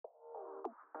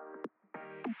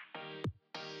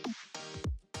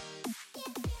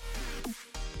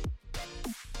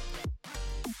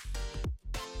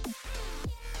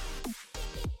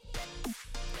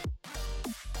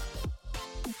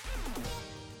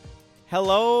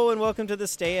Hello and welcome to the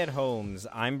Stay at Homes.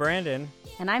 I'm Brandon.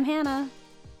 And I'm Hannah.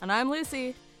 And I'm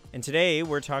Lucy. And today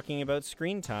we're talking about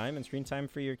screen time and screen time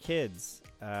for your kids.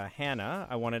 Hannah,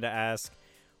 I wanted to ask,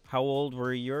 how old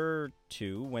were your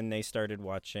two when they started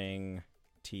watching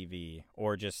TV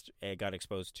or just got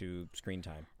exposed to screen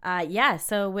time?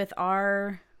 So with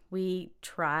we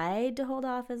tried to hold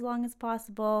off as long as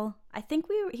possible. I think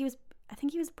he was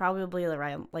probably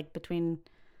around like between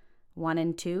 1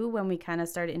 and 2 when we kind of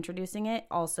started introducing it,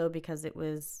 also because it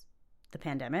was the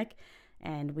pandemic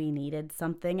and we needed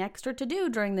something extra to do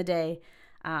during the day.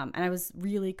 And I was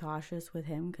really cautious with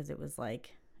him because it was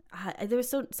like there was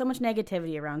so much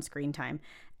negativity around screen time.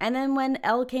 And then when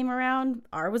Elle came around,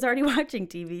 R was already watching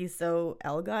TV, so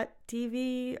Elle got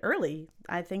TV early.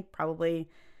 I think probably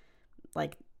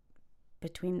like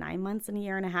between 9 months and a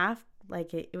year and a half.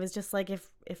 Like it was just like if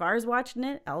R's watching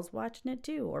it, Elle's watching it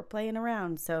too, or playing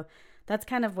around. So that's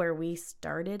kind of where we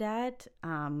started at.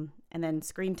 And then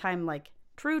screen time, like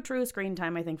true screen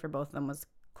time, I think for both of them was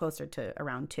closer to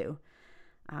around 2.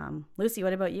 Lucy,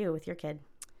 what about you with your kid?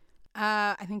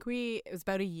 I think it was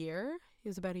about a year. He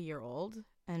was about a year old,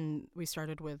 and we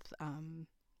started with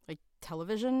like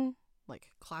television,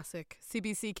 like classic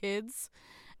CBC Kids,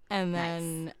 and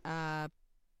then I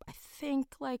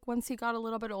think like once he got a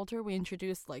little bit older, we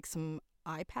introduced like some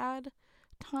iPad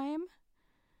time.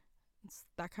 It's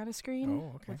that kind of screen.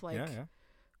 Oh, okay.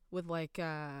 With like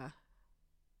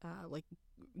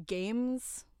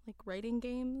games, like writing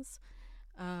games.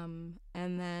 And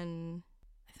then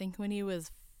I think when he was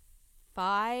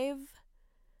 5,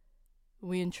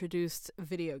 we introduced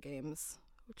video games,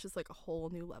 which is like a whole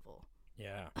new level.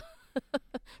 Yeah.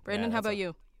 Brandon, how about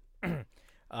you?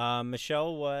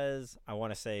 Michelle was, I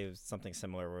want to say, something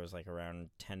similar where it was like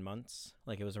around 10 months.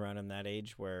 Like it was around in that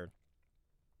age where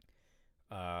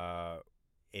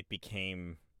it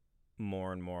became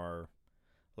more and more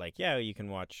like, yeah, you can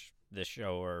watch this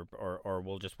show or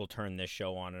we'll turn this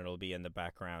show on and it'll be in the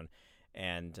background.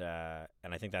 And I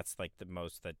think that's like the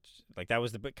most that, like that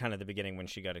was the kind of the beginning when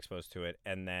she got exposed to it.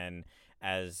 And then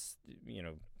as, you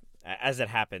know, as it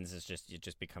happens, it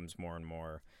just becomes more and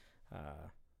more,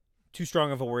 too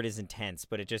strong of a word is intense,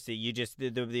 but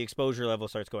the exposure level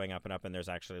starts going up and up, and there's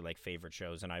actually like favorite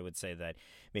shows. And I would say that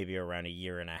maybe around a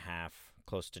year and a half,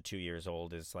 close to 2 years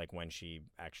old, is like when she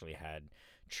actually had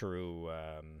true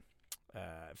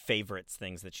favorites,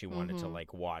 things that she wanted to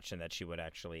like watch and that she would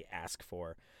actually ask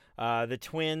for. The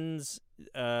twins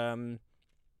were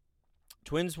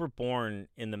born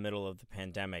in the middle of the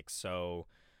pandemic, so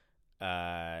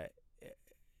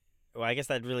well, I guess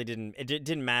that really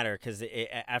didn't matter because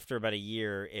after about a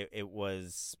year, it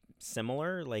was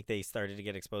similar. Like they started to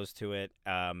get exposed to it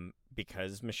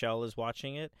because Michelle is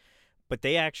watching it, but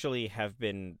they actually have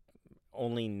been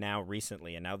only now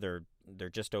recently, and now they're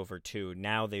just over 2.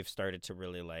 Now they've started to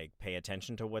really like pay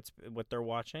attention to what they're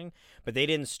watching, but they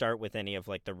didn't start with any of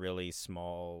like the really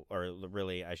small or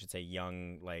really, I should say,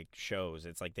 young like shows.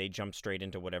 It's like they jump straight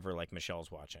into whatever like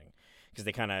Michelle's watching because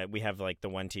we have like the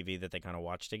one TV that they kind of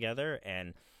watch together,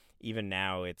 and even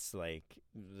now it's like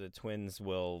the twins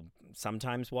will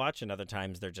sometimes watch and other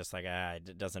times they're just like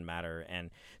it doesn't matter. And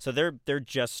so they're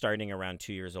just starting around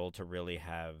 2 years old to really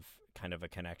have kind of a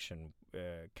connection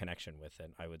with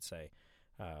it, I would say.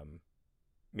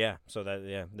 So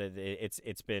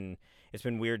it's been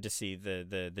weird to see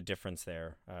the difference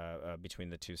there between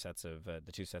the two sets of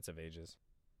ages.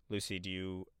 Lucy, do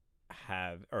you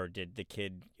have, or did the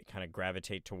kid kind of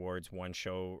gravitate towards one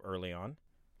show early on?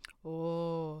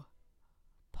 Oh,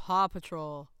 Paw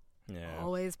Patrol. Yeah,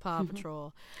 always Paw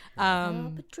Patrol.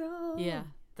 Paw Patrol. Yeah,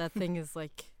 that thing is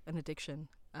like an addiction.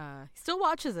 He still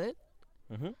watches it.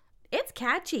 Mm-hmm. It's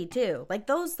catchy too. Like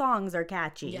those songs are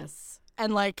catchy. Yes.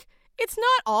 And like it's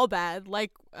not all bad.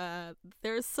 Like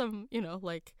there's some,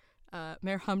 like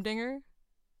Mayor Humdinger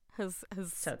has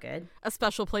so good. A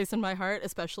special place in my heart,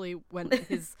 especially when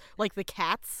his like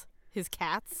his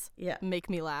cats make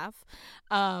me laugh.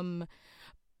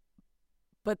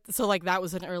 But so like that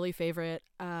was an early favorite.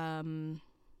 What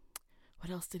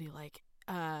else did he like?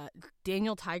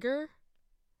 Daniel Tiger.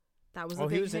 That was a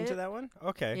big he was hit. into that one?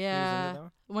 Okay. Yeah. He was into that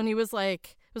one? When he was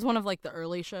like, it was one of like the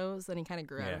early shows, then he kind of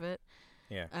grew out of it.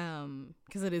 Yeah.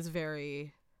 Because it is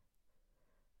very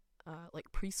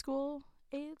like preschool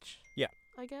age. Yeah.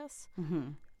 I guess.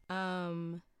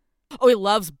 Mm-hmm. He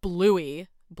loves Bluey.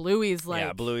 Bluey's like,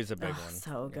 yeah, Bluey's a big one.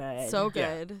 So good. So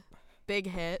good. Big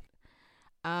hit.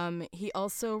 He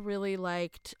also really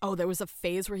liked, there was a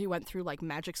phase where he went through like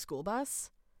Magic School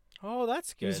Bus. Oh,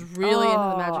 that's good. He was really into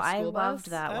the Magic School I Bus. loved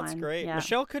that one. That's great. Yeah.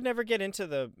 Michelle could never get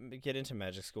into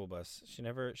Magic School Bus. She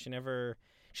never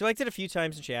She liked it a few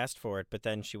times and she asked for it, but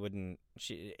then she wouldn't.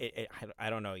 I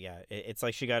don't know. Yeah, it's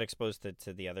like she got exposed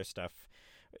to the other stuff,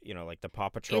 like the Paw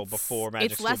Patrol before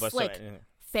Magic School less Bus. like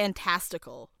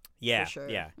fantastical. Yeah, for sure.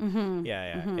 yeah, Mm-hmm.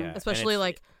 yeah. Mhm. And Especially it's-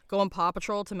 like going Paw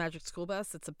Patrol to Magic School Bus.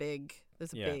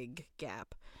 There's a Yeah. big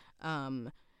gap.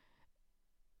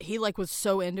 He like was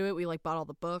so into it. We like bought all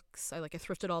the books. I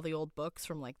thrifted all the old books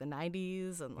from like the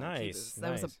 90s, and like that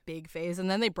was a Nice. big phase.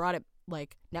 And then they brought it,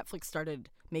 like Netflix started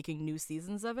making new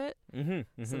seasons of it,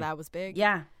 so that was big.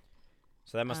 Yeah.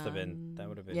 So that must have been. That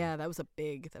would have been. Yeah, that was a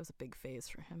big phase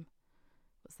for him.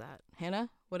 Was that Hannah?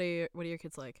 What are your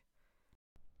kids like?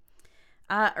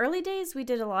 Early days, we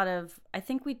did a lot of. I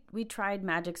think we tried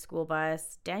Magic School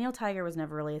Bus. Daniel Tiger was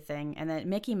never really a thing, and then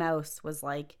Mickey Mouse was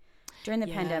like during the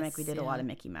pandemic. We Yes, did a lot yeah. of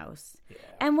Mickey Mouse. Yeah.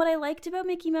 And what I liked about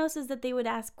Mickey Mouse is that they would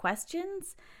ask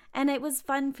questions, and it was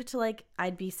fun to like.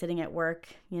 I'd be sitting at work,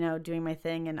 doing my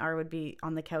thing, and R would be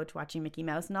on the couch watching Mickey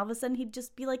Mouse, and all of a sudden he'd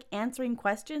just be like answering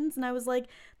questions, and I was like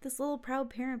this little proud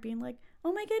parent being like,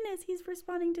 oh my goodness, he's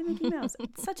responding to Mickey Mouse.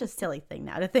 It's such a silly thing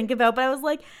now to think about, but I was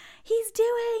like, he's doing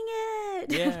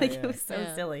it. Yeah, Like, yeah. it was so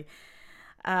Yeah. silly.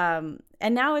 And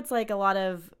now it's like a lot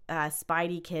of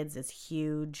Spidey Kids is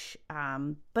huge.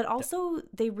 But also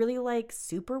they really like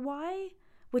Super Y,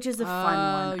 which is a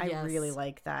fun one. I yes. really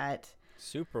like that.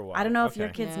 Super wild. I don't know if your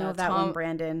Okay. kids Yeah, know that Tom- one,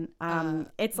 Brandon.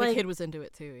 It's the like kid was into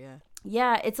it too. Yeah.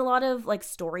 yeah, it's a lot of like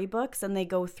storybooks, and they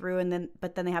go through,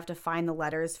 but then they have to find the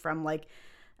letters from like,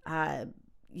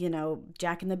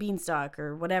 Jack and the Beanstalk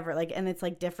or whatever. Like, and it's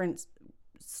like different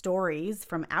stories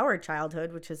from our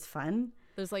childhood, which is fun.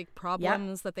 There's like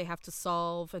problems that they have to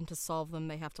solve, and to solve them,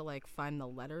 they have to like find the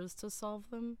letters to solve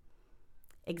them.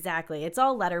 Exactly, it's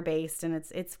all letter based, and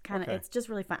it's kind of Okay. it's just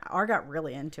really fun. R got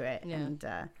really into it, Yeah. and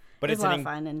But it it's was a lot an of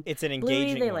fun. And it's an Bluey,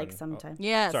 engaging they one. like sometimes.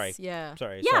 Yes. Sorry. Yeah.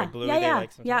 Sorry. Yeah, Sorry. Bluey, yeah, they yeah,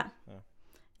 like sometimes?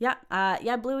 yeah. Oh.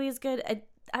 Yeah, Bluey is good.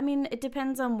 I mean, it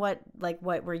depends on what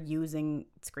we're using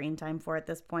screen time for at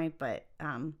this point, but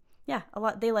yeah, a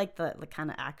lot. They like the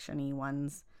kind of actiony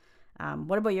ones.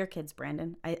 What about your kids,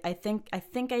 Brandon? I think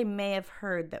I may have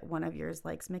heard that one of yours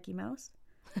likes Mickey Mouse.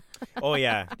 Oh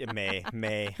yeah,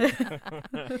 May.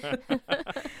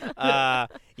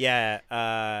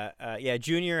 Yeah.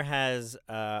 Junior has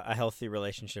a healthy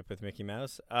relationship with Mickey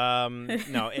Mouse.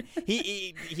 No,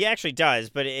 he actually does,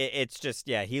 but it's just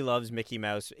he loves Mickey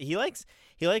Mouse. He likes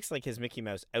like his Mickey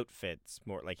Mouse outfits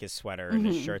more, like his sweater and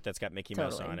his shirt that's got Mickey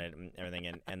Mouse Totally. on it and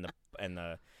everything, and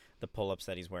the pull-ups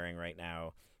that he's wearing right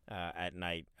now at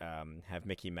night have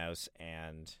Mickey Mouse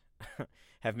and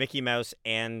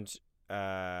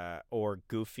or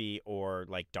Goofy or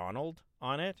like Donald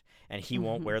on it, and he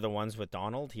won't wear the ones with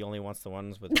Donald. He only wants the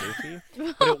ones with Goofy.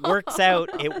 But it works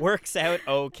out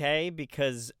okay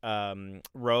because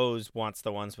Rose wants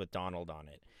the ones with Donald on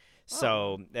it.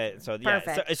 So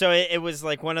Perfect. so it was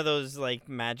like one of those like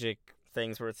magic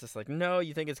things where it's just like, no,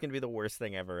 you think it's gonna be the worst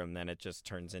thing ever, and then it just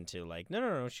turns into like,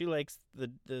 no, she likes the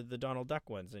Donald Duck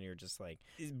ones, and you're just like,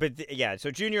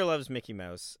 so Junior loves Mickey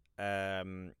Mouse,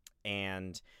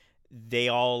 and they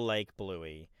all like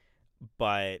Bluey,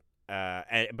 but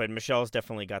Michelle's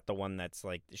definitely got the one that's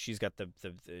like, she's got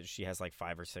she has like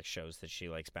 5 or 6 shows that she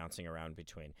likes bouncing around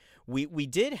between. We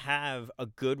did have a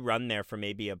good run there for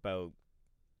maybe about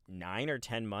 9 or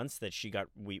 10 months that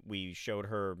we showed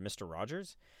her Mr.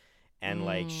 Rogers. And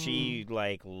like she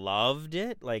like loved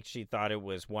it, like she thought it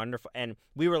was wonderful, and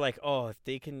we were like, oh,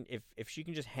 if she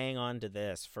can just hang on to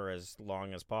this for as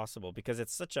long as possible, because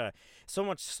it's so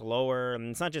much slower, and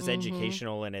it's not just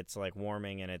educational, and it's like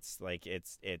warming, and it's like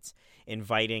it's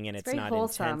inviting, and it's very not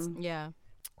wholesome. intense, Yeah.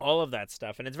 all of that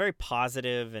stuff, and it's very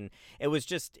positive, and it was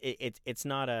just it's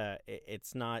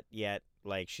not yet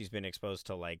like she's been exposed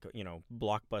to like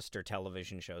blockbuster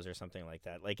television shows or something like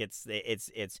that. Like it's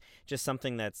just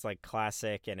something that's like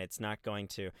classic, and it's not going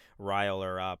to rile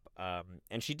her up.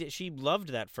 And she loved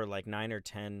that for like 9 or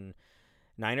 10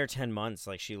 months.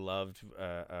 Like she loved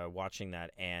watching that,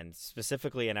 and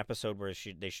specifically an episode where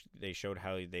they showed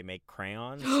how they make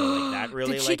crayons. So like that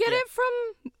really Did she like, get it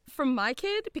from my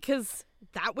kid? Because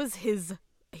that was his.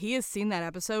 He has seen that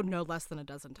episode no less than a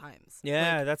dozen times.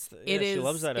 Yeah, Like, she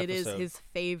loves that episode. It is his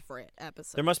favorite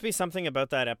episode. There must be something about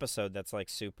that episode that's like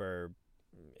super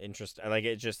interesting. Like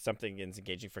it's just something that's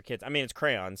engaging for kids. I mean, it's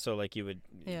crayons, so like you would.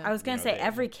 Yeah. I was gonna say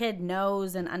every kid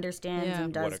knows and understands Yeah.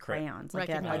 and What does a crayons. Like,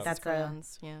 Recognizes that's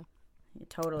crayons. Yeah.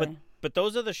 totally. But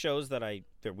those are the shows that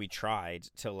we tried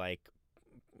to like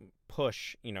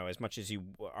push. As much as you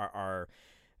are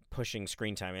pushing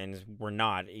screen time, and we're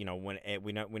not. When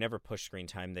we never push screen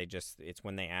time. It's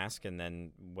when they ask, and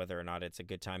then whether or not it's a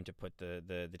good time to put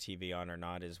the TV on or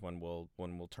not is when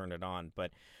we'll turn it on.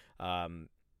 But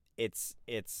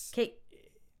it's. Kate,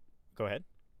 Go ahead.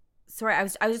 sorry, I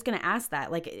was just gonna ask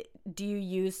that. Like, do you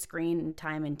use screen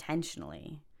time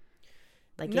intentionally?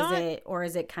 Like,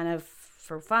 is it kind of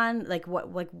for fun? Like,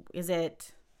 what is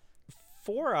it?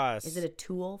 For us, Is it a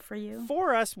tool for you?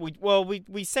 For us,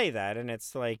 we say that, and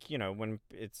it's like, when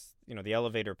it's, the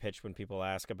elevator pitch when people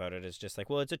ask about it is just like,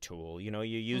 well, it's a tool. You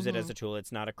use it as a tool.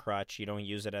 It's not a crutch. You don't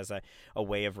use it as a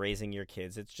way of raising your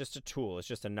kids. It's just a tool. It's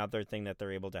just another thing that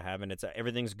they're able to have, and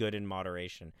everything's good in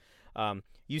moderation.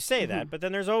 You say that, but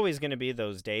then there's always going to be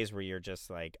those days where you're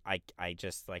just like,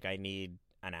 I need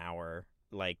an hour,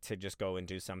 like, to just go and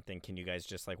do something. Can you guys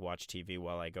just like watch TV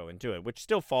while I go and do it? Which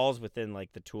still falls within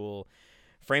like the tool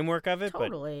framework of it.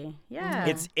 Totally. But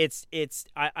Yeah.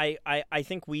 I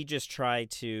think we just try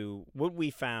to, what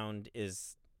we found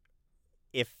is,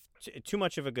 if too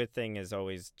much of a good thing is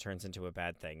always turns into a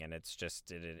bad thing, and it's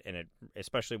just it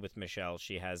especially with Michelle,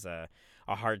 she has a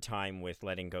hard time with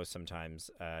letting go sometimes.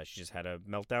 She just had a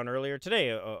meltdown earlier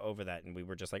today over that, and we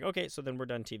were just like, okay, so then we're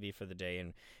done TV for the day,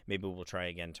 and maybe we'll try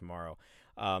again tomorrow.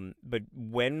 But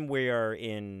when we are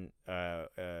in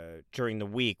during the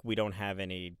week, we don't have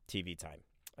any TV time.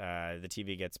 The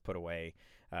TV gets put away.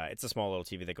 It's a small little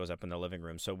TV that goes up in the living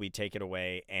room, so we take it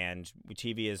away, and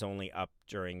TV is only up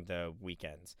during the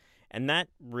weekends. And that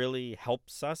really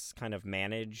helps us kind of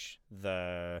manage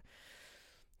the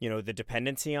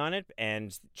dependency on it.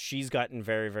 And she's gotten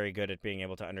very, very good at being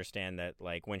able to understand that,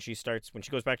 like, when she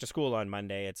goes back to school on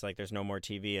Monday, it's like there's no more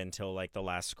TV until like the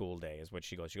last school day is what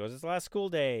she goes. She goes, it's the last school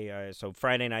day. So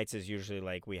Friday nights is usually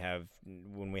like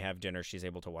when we have dinner, she's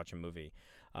able to watch a movie.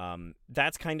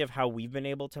 That's kind of how we've been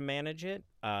able to manage it.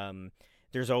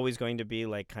 There's always going to be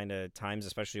like kind of times,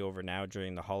 especially over now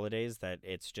during the holidays, that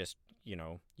it's just,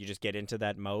 you just get into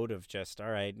that mode of just, all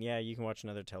right, yeah, you can watch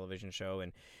another television show,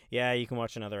 and yeah, you can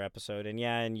watch another episode, and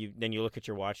yeah, and then you look at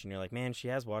your watch and you're like, man, she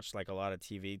has watched like a lot of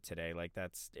TV today. Like,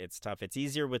 it's tough. It's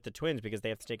easier with the twins because they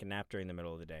have to take a nap during the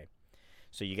middle of the day.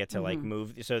 So you get to like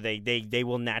move, so they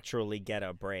will naturally get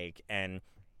a break. And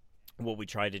what we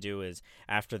try to do is,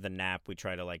 after the nap, we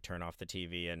try to like turn off the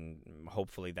TV, and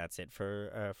hopefully that's it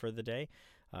for the day.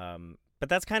 But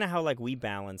that's kind of how like we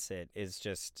balance it, is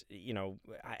just,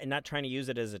 not trying to use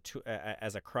it as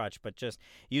as a crutch, but just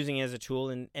using it as a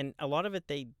tool. And a lot of it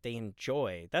they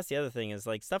enjoy. That's the other thing, is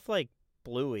like stuff like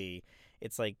Bluey.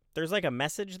 It's like there's like a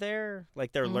message there,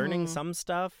 like they're learning some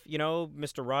stuff,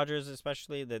 Mr. Rogers,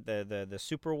 especially the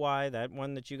Super Y, that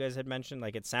one that you guys had mentioned.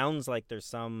 Like, it sounds like there's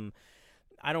some,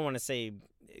 I don't want to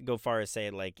go far as say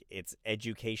like it's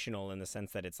educational in the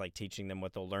sense that it's like teaching them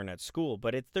what they'll learn at school,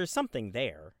 but there's something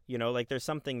there, like there's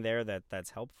something there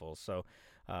that's helpful. So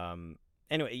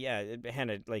anyway, yeah,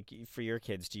 Hannah, like for your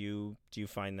kids, do you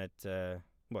find that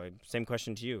well, same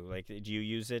question to you, like, do you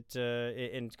use it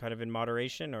in kind of in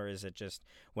moderation, or is it just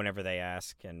whenever they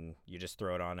ask and you just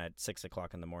throw it on at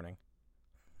 6:00 in the morning?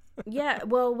 Yeah,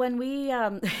 well, when we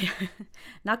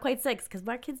not quite 6, because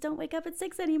our kids don't wake up at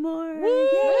 6 anymore.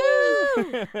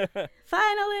 Woo!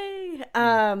 Finally.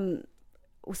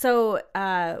 So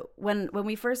when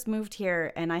we first moved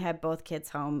here and I had both kids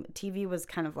home, TV was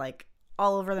kind of like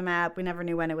all over the map. We never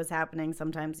knew when it was happening.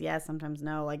 Sometimes yes, sometimes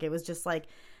no. Like, it was just like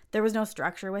there was no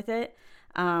structure with it.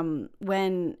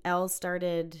 When Elle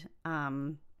started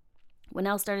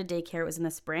daycare, it was in the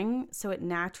spring, so it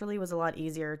naturally was a lot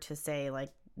easier to say like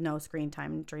no screen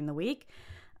time during the week.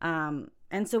 And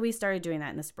so we started doing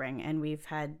that in the spring, and we've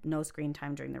had no screen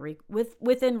time during the week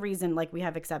within reason. Like, we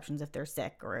have exceptions if they're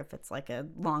sick or if it's like a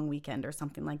long weekend or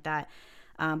something like that.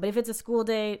 But if it's a school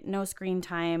day, no screen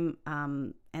time,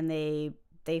 and they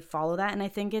follow that. And I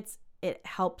think it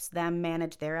helps them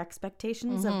manage their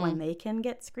expectations of when they can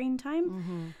get screen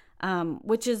time,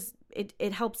 which is,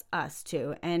 it helps us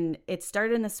too. And it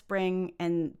started in the spring,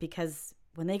 and because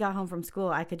when they got home from school,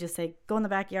 I could just say, go in the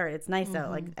backyard, it's nice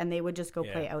out, like, and they would just go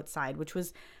play outside, which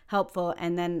was helpful.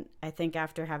 And then I think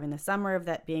after having the summer of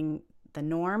that being the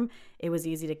norm, it was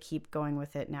easy to keep going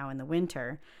with it now in the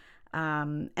winter.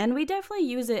 And we definitely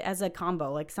use it as a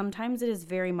combo. Like, sometimes it is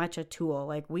very much a tool.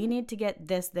 Like, we need to get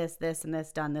this, and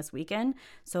this done this weekend.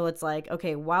 So it's like,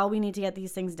 okay, while we need to get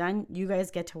these things done, you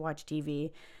guys get to watch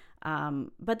TV.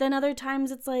 But then other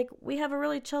times it's like, we have a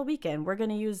really chill weekend. We're going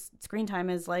to use screen time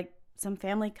as like some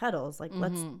family cuddles. Like,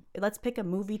 let's pick a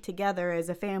movie together as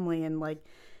a family, and like,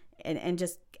 and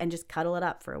just cuddle it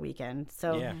up for a weekend.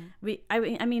 So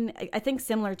I think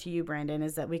similar to you, Brandon,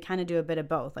 is that we kind of do a bit of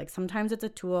both. Like, sometimes it's a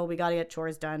tool, we got to get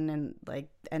chores done,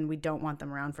 and we don't want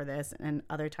them around for this. And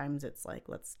other times it's like,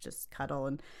 let's just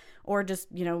cuddle, or just,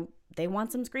 they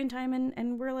want some screen time,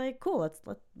 and we're like, cool,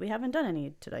 we haven't done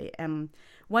any today.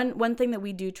 One thing that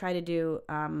we do try to do,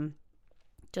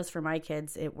 just for my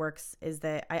kids, it works is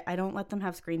that I don't let them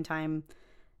have screen time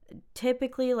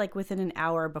typically like within an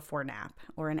hour before nap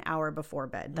or an hour before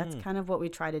bed. That's kind of what we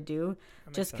try to do,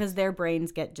 just because their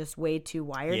brains get just way too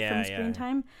wired from screen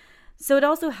time. So it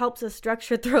also helps us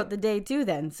structure throughout the day too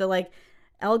then. So like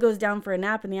Elle goes down for a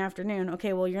nap in the afternoon.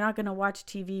 Okay, well, you're not going to watch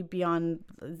TV beyond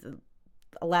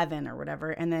 11 or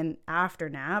whatever. And then after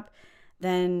nap,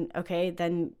 then,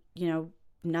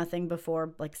 nothing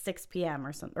before like 6 p.m.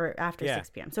 or something, or after 6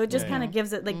 p.m. So it just kind of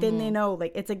gives it like, then they know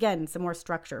like it's again some more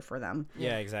structure for them.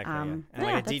 Yeah, exactly. And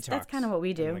like a detox. That's kind of what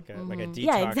we do. Like a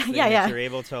detox. That you're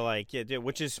able to like,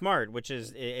 which is smart, which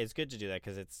is, it's good to do that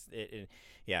because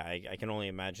I can only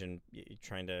imagine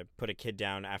trying to put a kid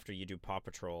down after you do Paw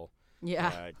Patrol.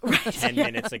 Yeah. 10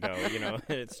 minutes ago,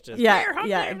 it's just,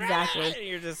 exactly. And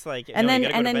you're just like, and then, you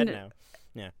gotta go to bed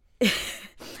now. Yeah.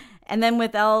 And then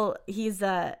with Elle, he's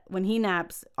when he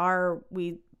naps,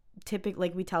 we typically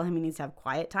we tell him he needs to have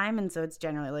quiet time, and so it's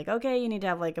generally like, okay, you need to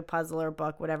have like a puzzle or a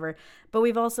book, whatever. But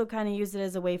we've also kind of used it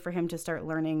as a way for him to start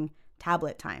learning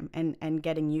tablet time and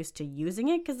getting used to using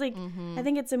it, because like I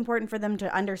think it's important for them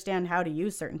to understand how to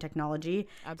use certain technology.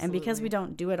 Absolutely. And because we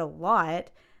don't do it a lot,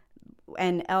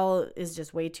 and Elle is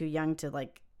just way too young to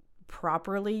like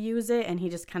properly use it, and he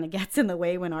just kind of gets in the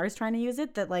way when ours trying to use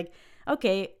it, that like,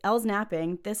 okay, Elle's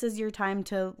napping, this is your time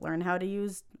to learn how to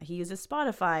use, he uses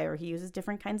Spotify or he uses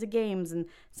different kinds of games, and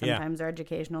sometimes they're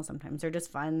educational, sometimes they're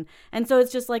just fun. And so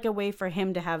it's just like a way for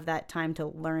him to have that time to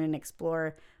learn and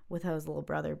explore without his little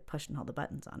brother pushing all the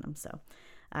buttons on him. So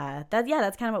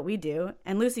that's kind of what we do.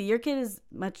 And Lucy, your kid is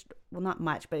not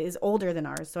much, but is older than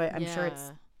ours, so I'm sure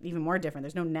it's even more different.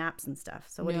 There's no naps and stuff.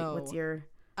 So what's your...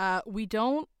 We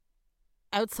don't,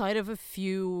 outside of a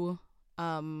few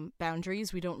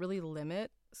boundaries, we don't really limit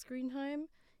screen time.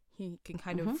 He can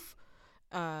kind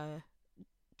of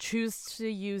choose to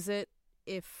use it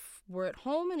if we're at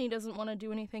home and he doesn't want to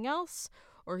do anything else,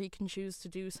 or he can choose to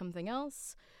do something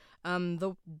else.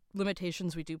 The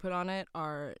limitations we do put on it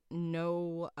are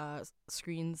no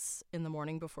screens in the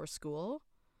morning before school.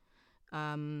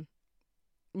 None,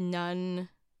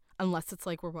 unless it's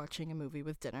like we're watching a movie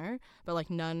with dinner, but like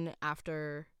none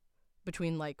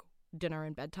between like dinner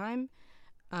and bedtime.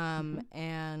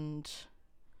 And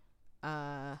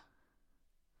I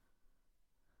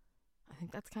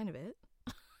think that's kind of it.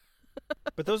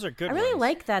 But those are good I really ones.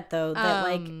 like that though,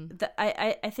 that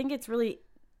I think it's really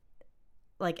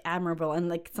like admirable, and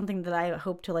like something that I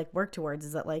hope to like work towards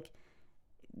is that like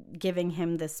giving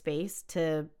him the space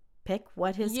to pick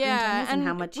what his screen time is and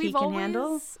how much he can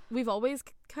handle. We've always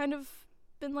kind of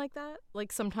been like that.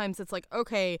 Like sometimes it's like,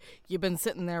 okay, you've been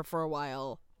sitting there for a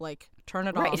while, like turn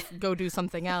it off, go do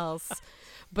something else.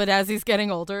 But as he's getting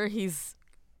older,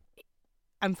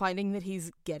 I'm finding that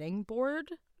he's getting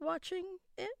bored watching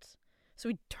it. So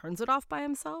he turns it off by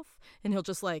himself, and he'll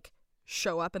just like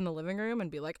show up in the living room and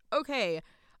be like, okay,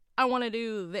 I want to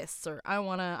do this, or I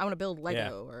want to build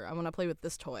Lego, or I want to play with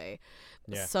this toy.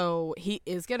 Yeah. So he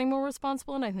is getting more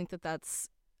responsible, and I think that's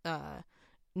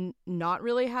not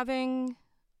really having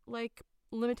like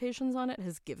limitations on it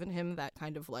has given him that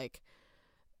kind of like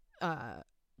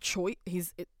choice.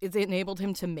 It's enabled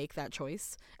him to make that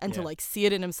choice and to like see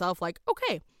it in himself, like,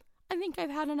 okay, I think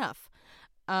I've had enough.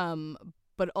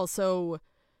 But also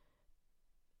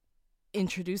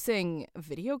introducing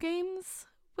video games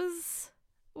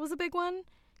was a big one,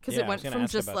 because it went from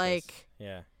just like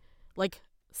like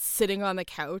sitting on the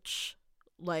couch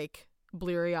like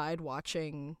bleary-eyed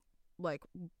watching like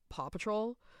Paw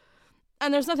Patrol.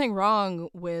 And there's nothing wrong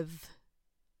with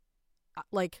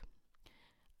like,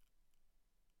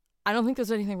 I don't think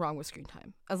there's anything wrong with screen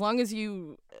time as long as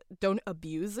you don't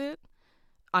abuse it.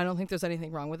 I don't think there's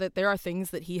anything wrong with it. There are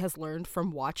things that he has learned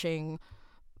from watching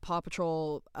Paw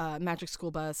Patrol, Magic School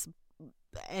Bus,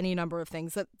 any number of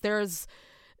things that there's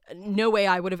no way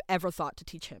I would have ever thought to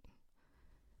teach him.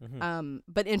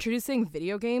 But introducing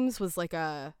video games was like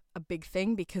a big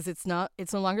thing, because it's no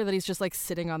longer that he's just like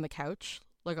sitting on the couch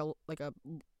like a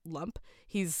lump.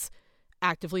 He's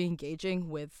actively engaging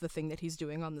with the thing that he's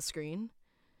doing on the screen.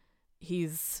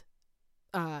 He's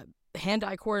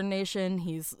hand-eye coordination,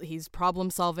 he's problem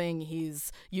solving,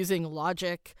 he's using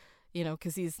logic,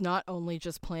 because he's not only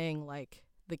just playing like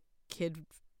the kid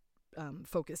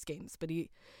focused games, but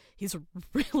he's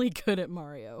really good at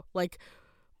Mario. Like,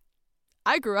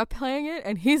 I grew up playing it,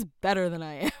 and he's better than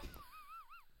I am.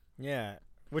 Yeah,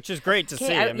 which is great to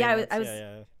see.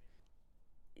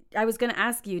 I was gonna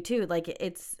ask you too. Like,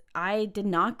 I did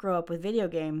not grow up with video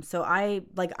games, so I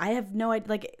have no idea.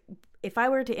 Like, if I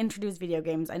were to introduce video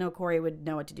games, I know Corey would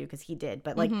know what to do because he did.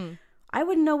 But like, I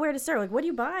wouldn't know where to start. Like, what do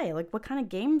you buy? Like, what kind of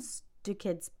games do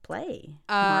kids play?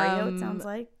 Mario, it sounds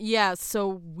like. Yeah, so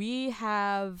we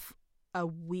have a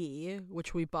Wii,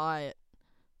 which we bought,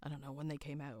 I don't know when they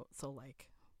came out, so like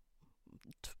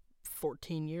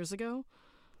 14 years ago,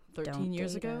 13 Don't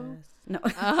years date ago. us.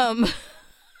 No.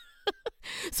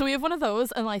 So we have one of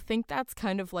those, and I think that's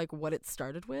kind of like what it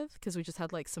started with, because we just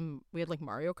had like we had like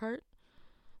Mario Kart,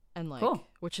 and like, Cool.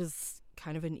 which is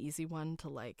kind of an easy one to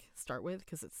like start with,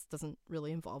 because it doesn't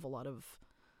really involve a lot of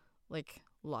like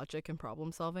logic and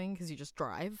problem solving, because you just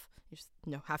drive. You just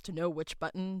have to know which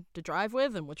button to drive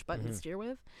with and which button to steer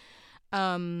with.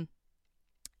 And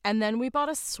then we bought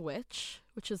a Switch,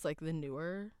 which is like the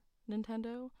newer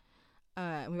Nintendo.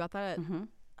 And we bought that at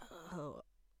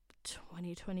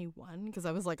 2021, because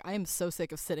I was like, I am so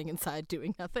sick of sitting inside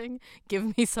doing nothing.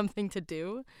 Give me something to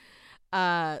do.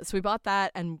 So we bought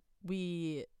that, and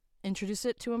we introduced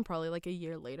it to him probably like a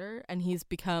year later, and he's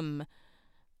become,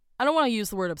 I don't want to use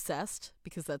the word obsessed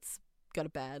because that's got a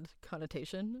bad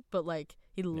connotation, but like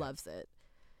he loves it.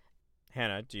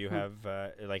 Hannah, do you have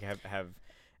have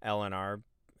L&R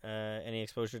any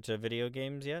exposure to video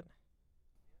games yet?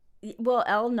 Well,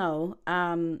 Elle, no.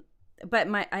 But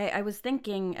I was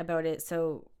thinking about it.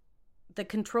 So the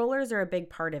controllers are a big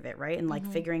part of it, right? And like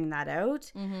figuring that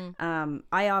out.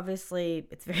 I obviously,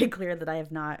 it's very clear that I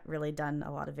have not really done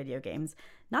a lot of video games.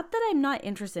 Not that I'm not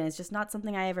interested. It's just not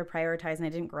something I ever prioritized, and I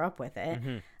didn't grow up with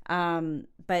it.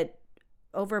 But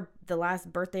over the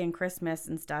last birthday and Christmas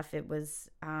and stuff, it was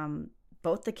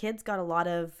both the kids got a lot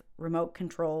of remote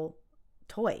control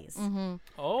toys.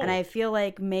 Oh. And I feel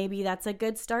like maybe that's a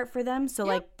good start for them. So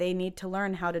like they need to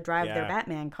learn how to drive their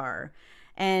Batman car.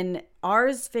 And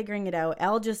ours figuring it out,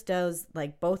 Elle just does,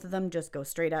 like, both of them just go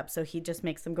straight up. So he just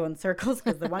makes them go in circles,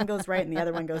 because the one goes right and the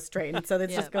other one goes straight. And so it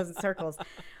just goes in circles.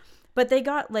 But they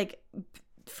got, like,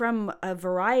 from a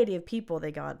variety of people,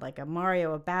 they got, like, a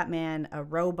Mario, a Batman, a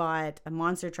robot, a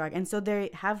monster truck. And so they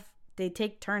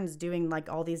take turns doing, like,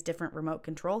 all these different remote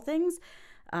control things.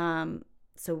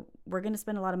 So we're going to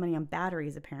spend a lot of money on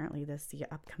batteries, apparently, this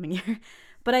upcoming year.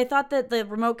 But I thought that the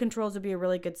remote controls would be a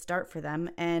really good start for them.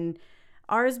 And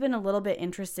ours been a little bit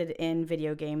interested in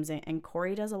video games, and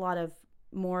Corey does a lot of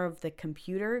more of the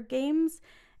computer games.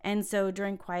 And so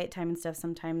during quiet time and stuff,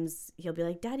 sometimes he'll be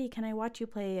like, Daddy, can I watch you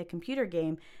play a computer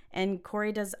game? And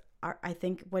Corey does, I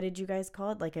think, what did you guys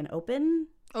call it? Like an open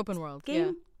world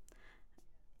game?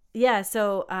 Yeah.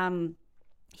 So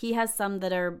he has some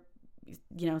that are,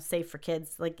 safe for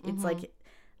kids. Like it's like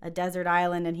a desert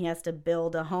island, and he has to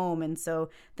build a home, and so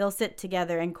they'll sit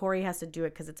together, and Corey has to do it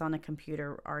because it's on a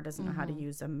computer. R doesn't know how to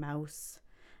use a mouse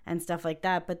and stuff like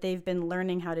that, but they've been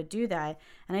learning how to do that,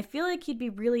 and I feel like he'd be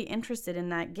really interested in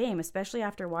that game, especially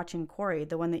after watching Corey,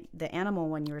 the animal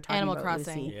one you were talking Animal about,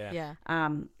 Crossing.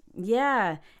 Lucy.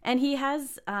 And he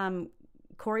has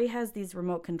Corey has these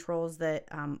remote controls that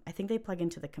I think they plug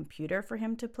into the computer for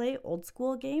him to play old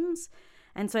school games.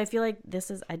 And so I feel like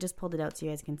I just pulled it out so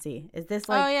you guys can see. Is this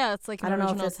like... Oh, yeah, it's like an I don't know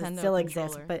if original this Nintendo still controller.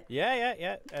 exists, but...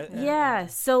 Yeah.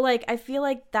 So, like, I feel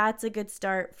like that's a good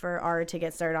start for R to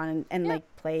get started on and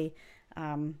like, play.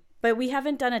 But we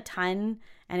haven't done a ton,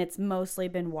 and it's mostly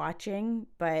been watching.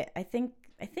 But I think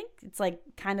it's, like,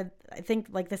 kind of... I think,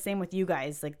 like, the same with you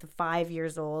guys. Like, the 5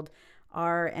 years old...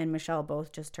 R and Michelle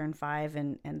both just turned 5,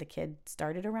 and the kid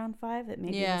started around 5. That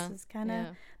maybe this is kind of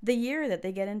the year that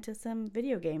they get into some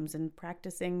video games and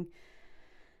practicing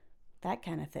that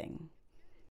kind of thing.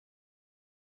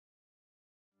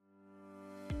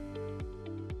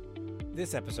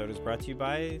 This episode is brought to you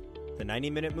by the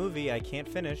 90-minute movie I can't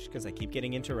finish because I keep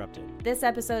getting interrupted. This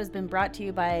episode has been brought to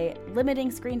you by limiting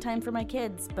screen time for my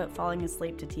kids, but falling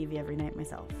asleep to TV every night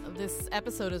myself. This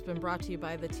episode has been brought to you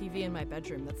by the TV in my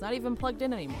bedroom that's not even plugged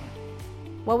in anymore.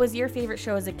 What was your favorite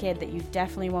show as a kid that you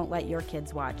definitely won't let your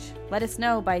kids watch? Let us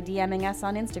know by DMing us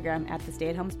on Instagram at the Stay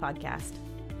at Homes Podcast.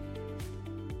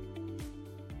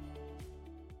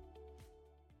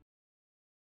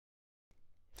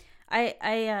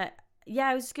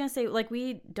 I was just going to say, like,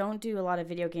 we don't do a lot of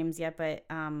video games yet, but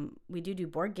we do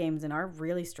board games, and R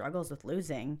really struggles with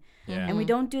losing. Yeah. And we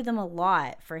don't do them a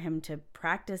lot for him to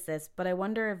practice this, but I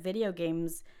wonder if video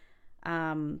games,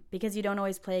 because you don't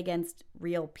always play against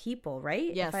real people,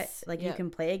 right? Yes. You can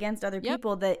play against other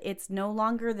people, that it's no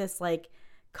longer this, like,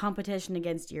 competition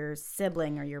against your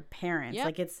sibling or your parents.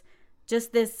 Like, it's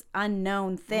just this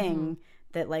unknown thing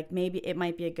that, like, maybe it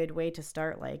might be a good way to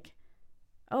start, like,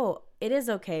 oh, it is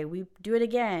okay. We do it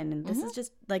again. And this is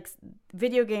just like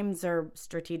video games are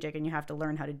strategic, and you have to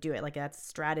learn how to do it. Like, that's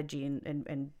strategy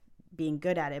and being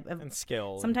good at it. And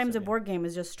skill. Sometimes a board game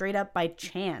is just straight up by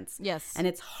chance. Yes. And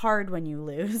it's hard when you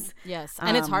lose. Yes.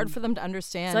 And it's hard for them to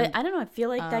understand. So I don't know. I feel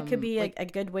like that could be a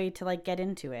good way to like get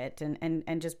into it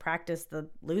and just practice the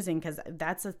losing, because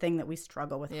that's a thing that we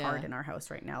struggle with hard in our house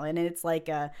right now. And it's like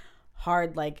a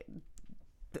hard, like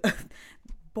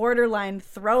borderline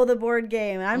throw the board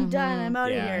game. I'm done. I'm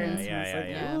out of here. And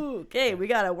it's ooh, okay, we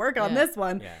got to work on this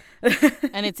one.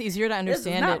 And it's easier to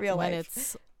understand it real when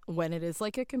life. when it is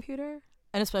like a computer,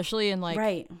 and especially in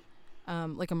like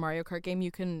like a Mario Kart game,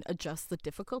 you can adjust the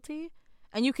difficulty,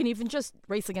 and you can even just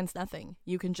race against nothing.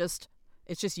 You can just,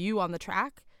 it's just you on the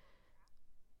track,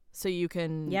 so you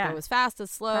can go as fast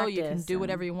as slow. You can do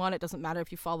whatever you want. It doesn't matter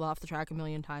if you fall off the track a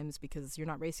million times because you're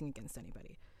not racing against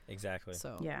anybody. Exactly.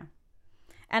 So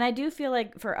and I do feel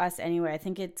like for us anyway, I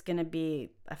think it's going to be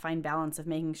a fine balance of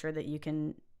making sure that you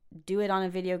can do it on a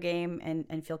video game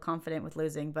and feel confident with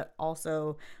losing, but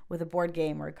also with a board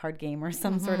game or a card game or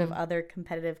some sort of other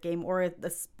competitive game or a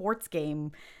sports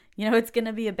game. You know, it's going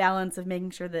to be a balance of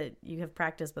making sure that you have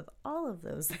practice with all of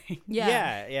those things.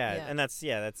 Yeah. And that's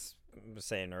what I was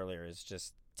saying earlier, is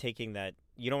just taking that.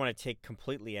 You don't want to take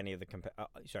completely any of the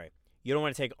you don't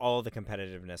want to take all the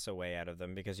competitiveness away out of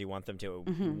them, because you want them to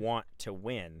want to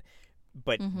win.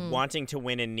 But wanting to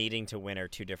win and needing to win are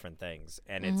two different things.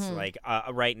 And it's like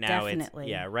right now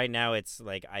right now it's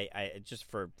like I just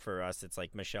for us, it's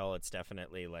like Michelle, it's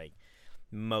definitely like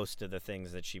most of the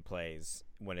things that she plays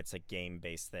when it's a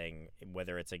game-based thing,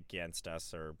 whether it's against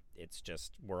us or it's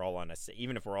just we're all on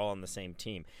even if we're all on the same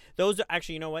team. Those are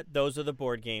actually, you know what? Those are the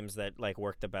board games that like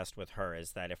work the best with her,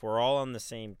 is that if we're all on the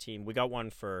same team. We got one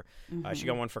for she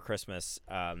got one for Christmas,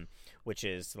 which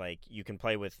is like you can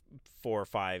play with 4 or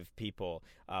 5 people,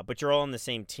 but you're all on the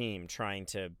same team trying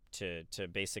to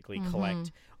basically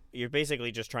collect. You're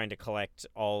basically just trying to collect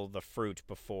all the fruit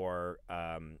before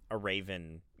a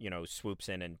raven, swoops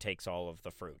in and takes all of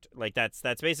the fruit. Like that's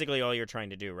basically all you're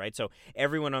trying to do, right? So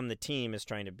everyone on the team is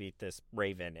trying to beat this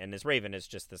raven, and this raven is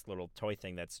just this little toy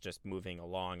thing that's just moving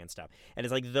along and stuff. And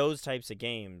it's like those types of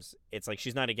games. It's like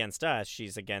she's not against us;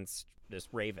 she's against this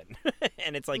raven,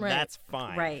 and it's like that's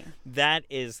fine. Right. That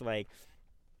is like,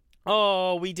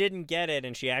 oh, we didn't get it,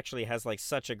 and she actually has like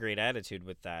such a great attitude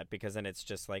with that, because then it's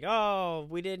just like, oh,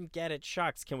 we didn't get it,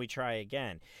 shucks, can we try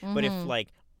again? But if like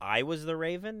I was the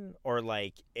raven, or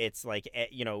like it's like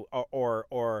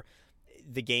or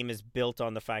the game is built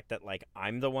on the fact that like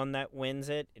I'm the one that wins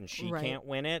it and she can't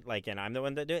win it, like, and I'm the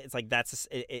one that do it, it's like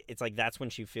it's like that's when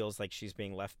she feels like she's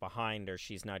being left behind or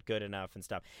she's not good enough and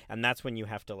stuff, and that's when you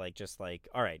have to like just like,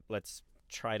 all right, let's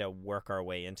try to work our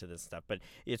way into this stuff. But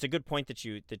it's a good point that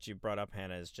you brought up,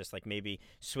 Hannah, is just like maybe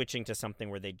switching to something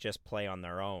where they just play on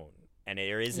their own and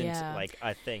there isn't like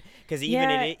a thing, because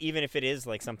even if it is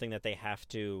like something that they have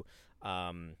to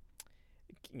quote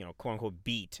unquote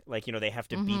beat, like they have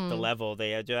to beat the level,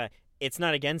 it's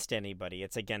not against anybody,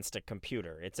 it's against a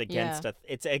computer, it's against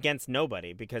it's against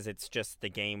nobody, because it's just the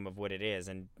game of what it is,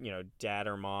 and dad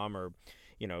or mom or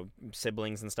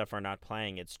siblings and stuff are not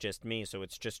playing. It's just me. So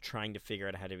it's just trying to figure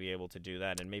out how to be able to do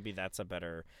that. And maybe that's a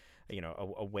better,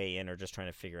 a way in, or just trying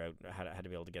to figure out how to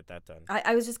be able to get that done.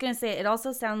 I was just going to say, it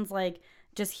also sounds like,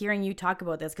 just hearing you talk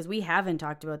about this, because we haven't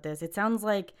talked about this, it sounds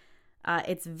like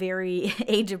it's very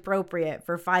age appropriate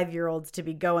for 5-year-olds to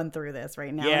be going through this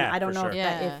right now. Yeah, and I don't know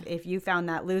sure. if you found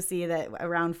that, Lucy, that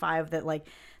around 5, that like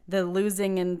the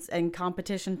losing and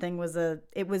competition thing was a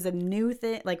new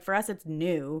thing. Like for us, it's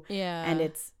new, and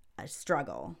it's a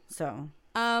struggle. So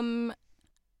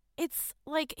it's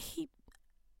like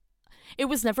it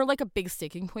was never like a big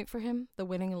sticking point for him, the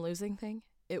winning and losing thing.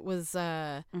 It was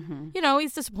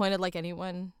he's disappointed like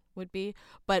anyone would be,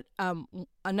 but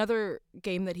another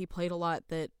game that he played a lot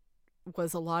that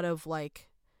was a lot of like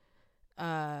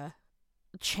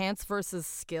chance versus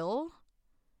skill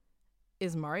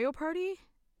is Mario Party.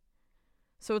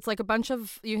 So it's like a bunch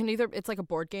of, it's like a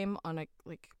board game on a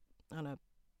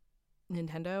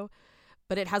Nintendo,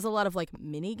 but it has a lot of like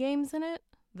mini games in it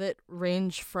that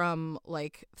range from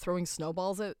like throwing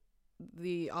snowballs at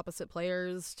the opposite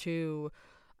players to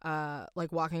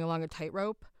like walking along a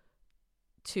tightrope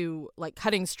to like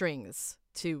cutting strings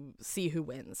to see who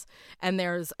wins. And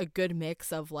there's a good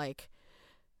mix of like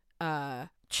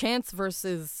chance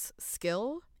versus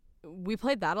skill. We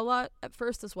played that a lot at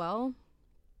first as well.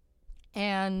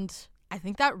 And I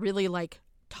think that really like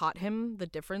taught him the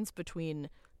difference between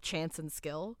chance and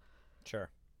skill. Sure.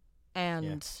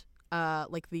 And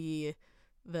like that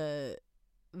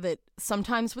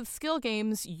sometimes with skill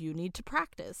games you need to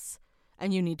practice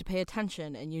and you need to pay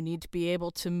attention and you need to be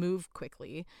able to move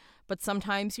quickly, but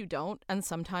sometimes you don't, and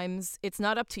sometimes it's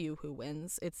not up to you who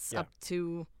wins. It's up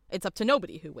to It's up to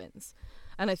nobody who wins.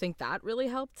 And I think that really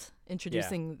helped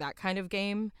introducing that kind of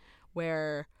game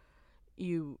where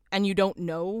you don't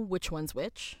know which one's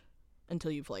which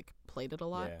until you've like played it a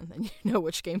lot, and then you know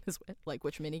which game is like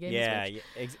which mini game is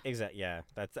which. Exactly. Yeah,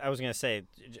 that's. I was gonna say,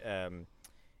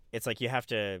 it's like you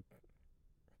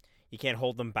can't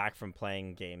hold them back from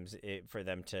playing games for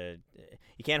them to.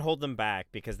 You can't hold them back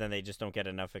because then they just don't get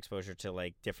enough exposure to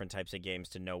like different types of games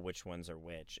to know which ones are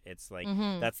which. It's like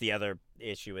that's the other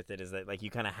issue with it, is that like you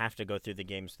kind of have to go through the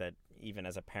games that even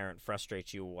as a parent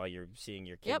frustrates you while you're seeing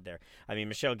your kid there. I mean,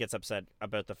 Michelle gets upset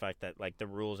about the fact that like the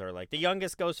rules are like the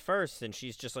youngest goes first, and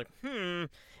she's just like and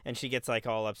she gets like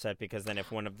all upset because then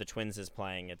if one of the twins is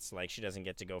playing, it's like she doesn't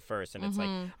get to go first, and it's like,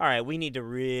 all right, we need to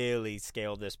really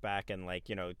scale this back, and like,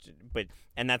 you know,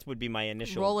 and that would be my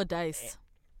initial roll a dice.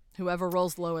 Whoever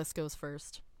rolls lowest goes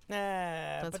first.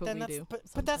 That's what we do.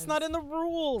 But that's not in the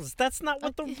rules. That's not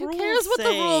what the rules say. Who cares what the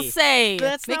rules say?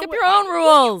 Make up your own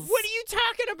rules. What are you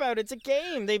talking about? It's a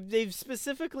game. They've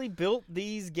specifically built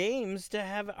these games to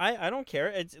have. I don't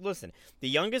care. Listen, the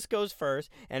youngest goes first,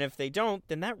 and if they don't,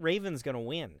 then that Raven's gonna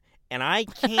win. And I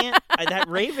can't. That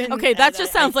Raven. Okay, that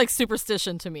just sounds like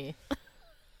superstition to me.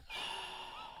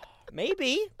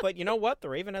 Maybe, but you know what? The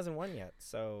Raven hasn't won yet,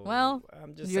 so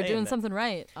I'm just you're doing that something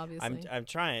right. Obviously, I'm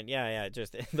trying. Yeah.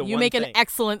 Just you make an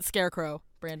excellent scarecrow,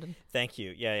 Brandon. Thank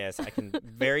you. Yes, I can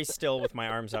very still with my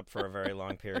arms up for a very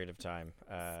long period of time.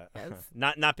 Yes.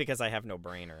 Not because I have no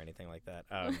brain or anything like that.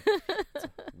 It's a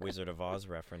Wizard of Oz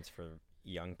reference for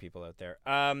young people out there.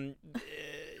 I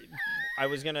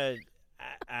was gonna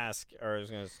ask, or I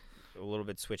was gonna a little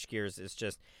bit switch gears. It's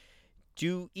just.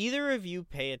 Do either of you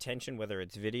pay attention, whether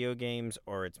it's video games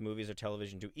or it's movies or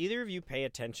television, do either of you pay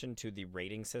attention to the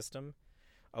rating system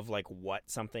of, like, what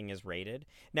something is rated?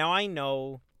 Now, I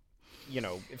know, you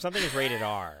know, if something is rated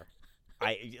R,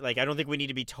 I don't think we need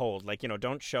to be told. Like, you know,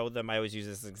 don't show them, I always use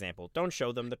this as an example, don't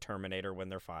show them the Terminator when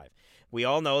they're 5. We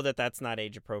all know that that's not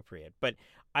age appropriate. But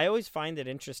I always find it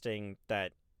interesting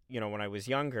that, you know, when I was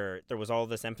younger, there was all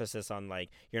this emphasis on, like,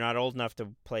 you're not old enough to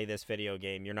play this video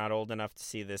game. You're not old enough to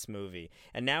see this movie.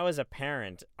 And now as a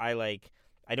parent, I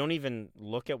don't even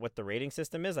look at what the rating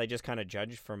system is. I just kind of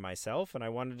judge for myself. And I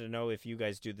wanted to know if you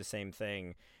guys do the same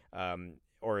thing,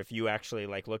 or if you actually,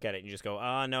 like, look at it and you just go,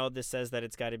 oh, no, this says that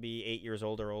it's got to be 8 years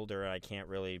old or older. And I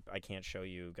can't show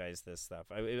you guys this stuff.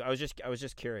 I was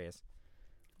just curious.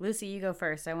 Lucy, you go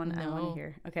first. I want to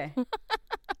hear. Okay.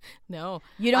 No.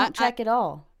 You don't check at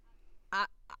all.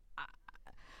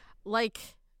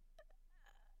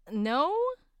 No,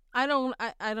 I don't.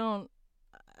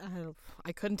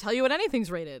 I couldn't tell you what anything's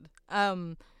rated.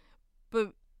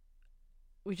 But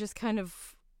we just kind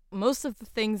of, most of the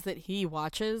things that he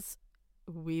watches,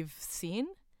 we've seen,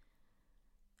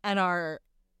 and are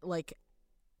like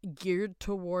geared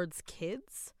towards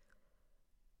kids.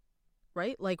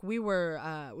 Right? Like we were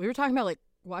talking about like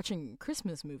watching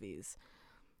Christmas movies,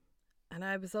 and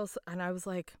I was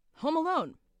like, Home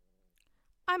Alone.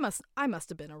 I must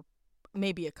have been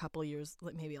maybe a couple years,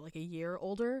 maybe like a year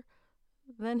older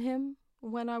than him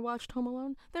when I watched Home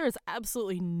Alone. There is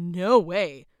absolutely no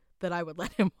way that I would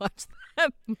let him watch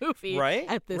that movie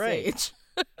at this age.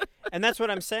 And that's what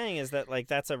I'm saying, is that like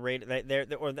that's a rate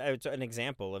or it's an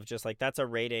example of just like that's a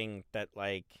rating that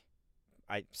like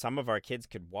some of our kids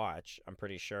could watch. I'm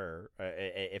pretty sure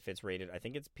if it's rated. I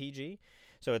think it's PG.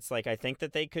 So it's like I think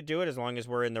that they could do it as long as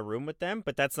we're in the room with them,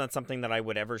 but that's not something that I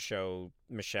would ever show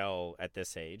Michelle at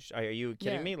this age. Are you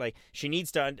kidding me? Like she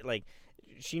needs to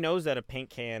she knows that a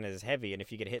paint can is heavy, and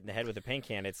if you get hit in the head with a paint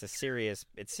can, it's serious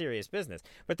business.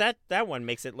 But that one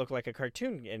makes it look like a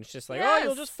cartoon, and it's just like, oh,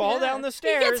 you'll just fall down the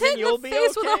stairs and you'll be okay. He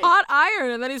gets hit in the face with a hot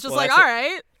iron, and then he's just all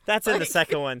right. That's in the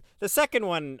second one. The second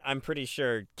one, I'm pretty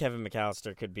sure Kevin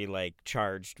McAllister could be like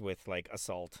charged with like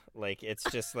assault. Like it's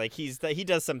just like he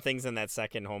does some things in that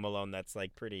second Home Alone that's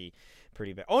like pretty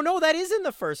bad. Oh no, that is in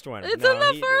the first one. It's in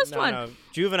the first one. No.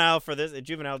 Juvenile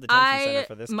detention center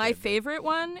for this. My favorite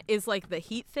one is like the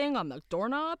heat thing on the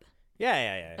doorknob. Yeah.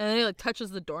 And then he like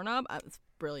touches the doorknob. It's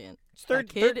brilliant. That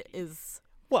kid is.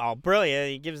 Well, brilliant.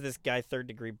 He gives this guy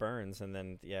 3rd-degree burns, and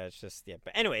then, it's just,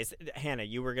 But anyways, Hannah,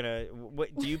 you were going to,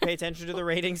 do you pay attention to the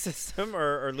rating system,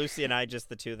 or Lucy and I just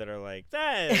the two that are like,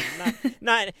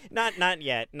 not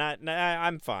yet.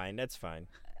 I'm fine. That's fine.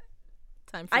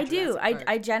 Time for I do.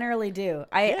 I generally do.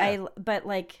 But,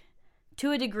 like,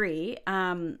 to a degree,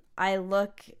 I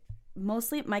look,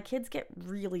 mostly, my kids get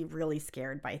really, really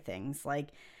scared by things. Like,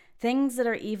 things that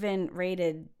are even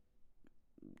rated.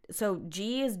 So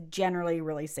G is generally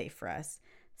really safe for us.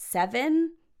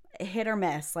 7, hit or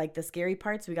miss. Like the scary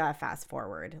parts, we gotta fast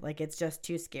forward. Like it's just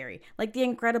too scary. Like The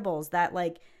Incredibles, that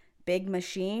like big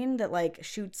machine that like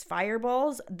shoots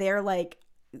fireballs, they're like,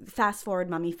 fast forward,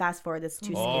 mommy, fast forward, this is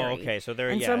too scary. Okay, so they're,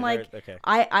 and so I'm like, okay.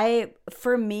 I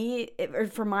for me, or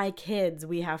for my kids,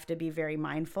 we have to be very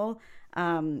mindful.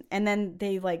 And then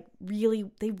they like really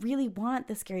want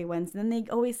the scary ones, and then they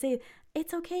always say,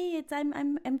 it's okay,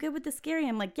 I'm good with the scary.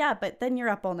 I'm like, yeah, but then you're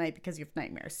up all night because you have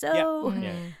nightmares. So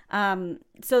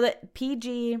so that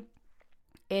PG,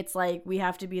 it's like we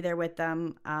have to be there with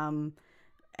them,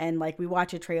 and like we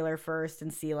watch a trailer first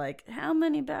and see like how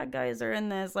many bad guys are in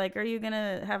this, like, are you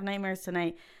gonna have nightmares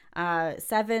tonight?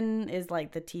 7 is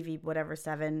like the TV, whatever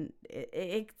 7,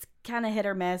 it's kind of hit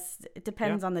or miss. It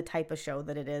depends on the type of show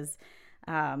that it is.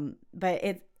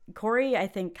 But Corey, I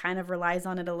think, kind of relies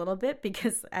on it a little bit,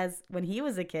 because as when he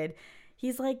was a kid,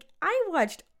 he's like, I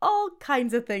watched all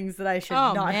kinds of things that I should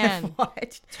not have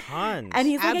watched. Tons. And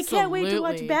he's like, Absolutely. I can't wait to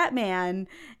watch Batman.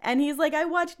 And he's like, I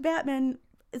watched Batman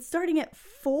starting at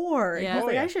 4. Yeah. He's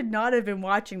like, I should not have been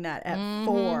watching that at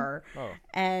 4. Oh.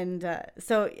 And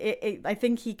so I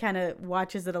think he kind of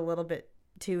watches it a little bit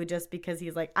too, just because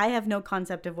he's like, I have no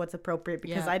concept of what's appropriate,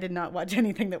 because I did not watch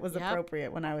anything that was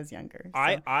appropriate when I was younger. So.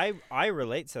 I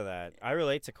relate to that. I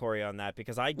relate to Corey on that,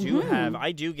 because I do have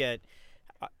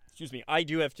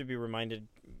to be reminded,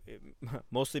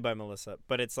 mostly by Melissa,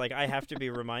 but it's like I have to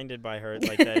be reminded by her,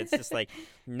 like, that it's just like,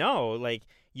 no, like,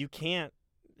 you can't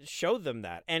show them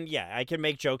that. And yeah, I can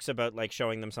make jokes about like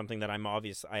showing them something that I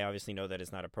obviously know that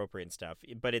is not appropriate and stuff,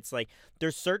 but it's like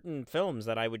there's certain films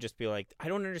that I would just be like, I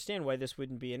don't understand why this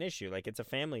wouldn't be an issue. Like, it's a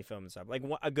family film and stuff. Like,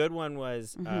 a good one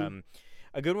was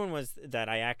that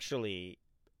I actually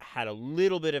had a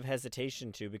little bit of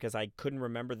hesitation to, because I couldn't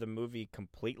remember the movie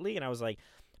completely, and I was like,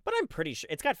 but I'm pretty sure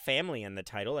it's got family in the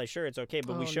title. I'm sure it's okay.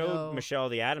 But we showed Michelle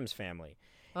the Addams Family.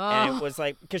 And it was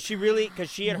like, because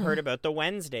she had heard about the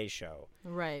Wednesday show.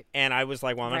 Right. And I was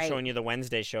like, well, I'm not showing you the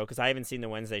Wednesday show, because I haven't seen the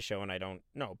Wednesday show and I don't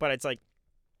know. But it's like,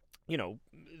 you know,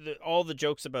 all the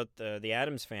jokes about the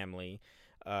Addams Family,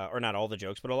 or not all the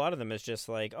jokes, but a lot of them is just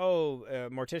like,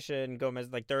 Morticia and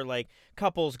Gomez, like, they're like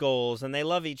couples goals and they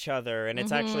love each other. And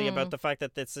it's actually about the fact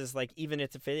that this is like, even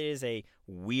if it is a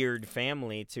weird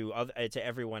family to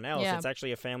everyone else, it's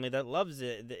actually a family that loves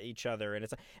each other. And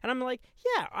I'm like,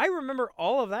 yeah, I remember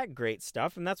all of that great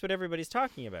stuff, and that's what everybody's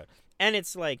talking about. And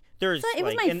it's like, there's it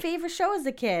was my favorite show as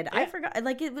a kid. I forgot,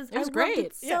 like, it was great. Loved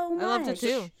it so much. I loved it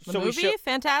too. The So movie,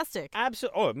 fantastic.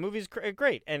 Absolutely. Oh, the movie's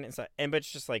great. And it's like, but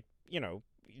it's just like, you know,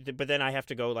 but then I have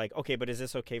to go like, okay, but is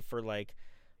this okay for like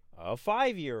a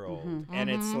 5-year-old? And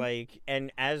it's like,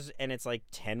 and it's like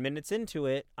 10 minutes into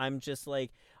it, I'm just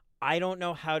like, I don't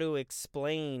know how to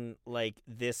explain like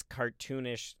this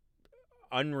cartoonish,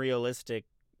 unrealistic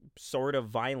sort of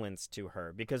violence to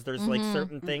her, because there's like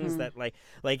certain things that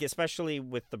like especially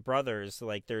with the brothers,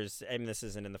 like there's, and this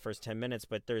isn't in the first 10 minutes,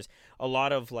 but there's a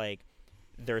lot of like,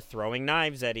 they're throwing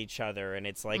knives at each other, and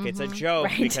it's like, it's a joke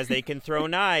because they can throw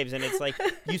knives, and it's like,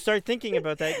 you start thinking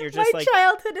about that, and you're just my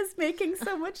childhood is making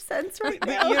so much sense right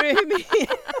now. You know what I mean?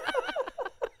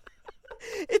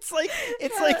 It's like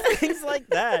things like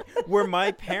that, where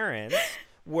my parents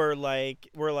were like,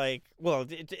 well,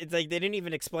 it's like they didn't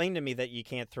even explain to me that you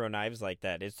can't throw knives like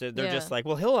that. They're just like,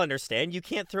 well, he'll understand. You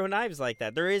can't throw knives like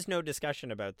that. There is no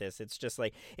discussion about this. It's just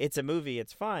like, it's a movie.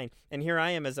 It's fine. And here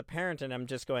I am as a parent, and I'm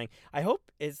just going, I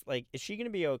hope is she going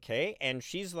to be okay? And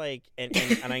she's like, and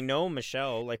I know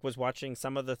Michelle like was watching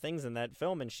some of the things in that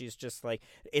film, and she's just like,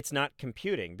 it's not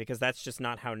computing, because that's just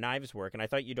not how knives work. And I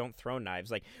thought you don't throw knives.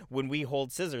 Like, when we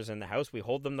hold scissors in the house, we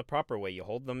hold them the proper way. You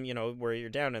hold them, you know, where you're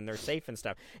down and they're safe and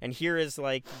stuff. And here is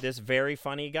like this very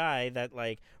funny guy that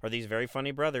like, or these very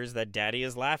funny brothers that daddy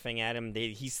is laughing at him.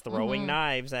 He's throwing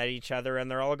knives at each other,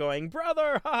 and they're all going,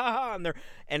 brother, ha ha ha.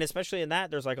 And especially in that,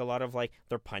 there's like a lot of like,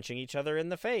 they're punching each other in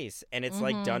the face, and it's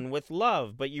like done with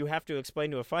love. But you have to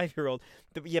explain to a 5-year-old,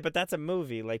 but that's a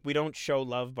movie. Like, we don't show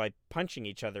love by punching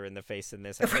each other in the face in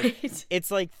this. Right.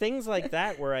 It's like things like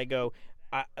that where I go,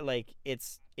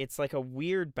 it's like a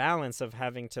weird balance of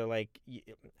having to like,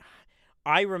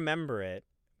 I remember it,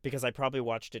 because I probably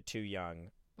watched it too young.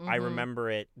 I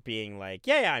remember it being like,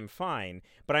 yeah, I'm fine.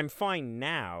 But I'm fine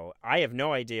now. I have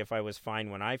no idea if I was fine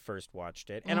when I first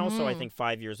watched it. And also, I think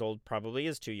 5 years old probably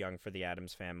is too young for the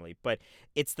Addams Family. But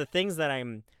it's the things that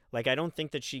I'm like, I don't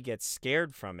think that she gets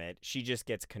scared from it. She just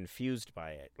gets confused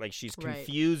by it. Like, she's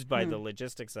confused by the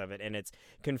logistics of it, and it's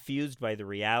confused by the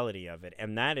reality of it.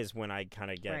 And that is when I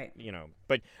kind of get, you know.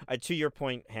 But to your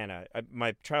point, Hannah,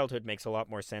 my childhood makes a lot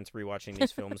more sense rewatching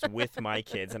these films with my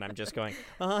kids, and I'm just going,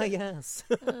 yes.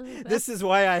 This is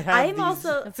why I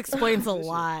have This explains a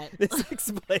lot. This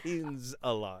explains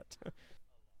a lot.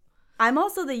 I'm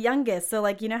also the youngest, so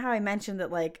like, you know how I mentioned that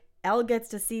like Elle gets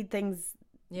to see things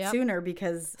sooner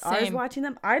because I was Same. watching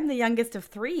them. I'm the youngest of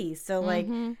 3, so like,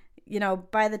 you know,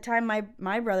 by the time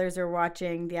my brothers are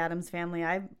watching The Addams Family,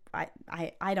 I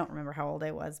don't remember how old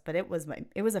I was, but it was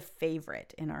a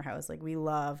favorite in our house. Like we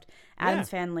loved Addams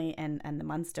Family and the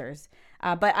Munsters.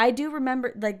 But I do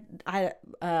remember like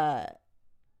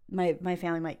my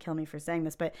family might kill me for saying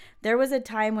this, but there was a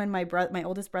time when my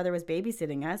oldest brother was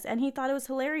babysitting us, and he thought it was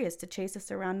hilarious to chase us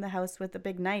around the house with a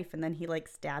big knife, and then he like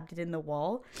stabbed it in the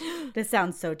wall. This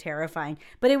sounds so terrifying,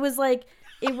 but it was like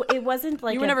it wasn't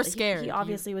like You were never scared. He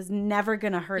obviously was never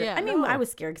gonna hurt. Yeah, I mean, no. I was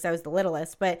scared because I was the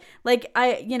littlest, but like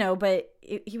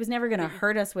he was never gonna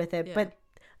hurt us with it. Yeah. But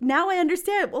now I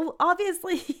understand. Well,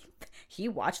 obviously. He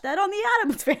watched that on the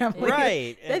Addams Family,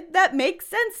 Right? That makes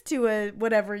sense to a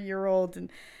whatever year old,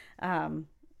 and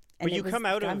But you come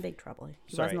out got of in big trouble.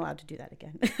 He Sorry. wasn't allowed to do that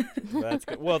again. Well, that's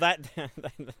good. Well,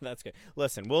 that's good.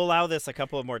 Listen, we'll allow this a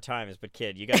couple of more times, but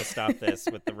kid, you got to stop this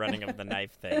with the running of the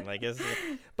knife thing. Like,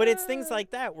 but it's things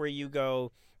like that where you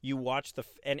go, you watch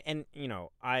and you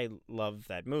know, I love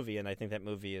that movie, and I think that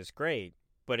movie is great.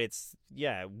 But it's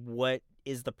what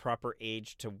is the proper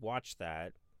age to watch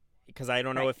that? Because I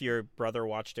don't know if your brother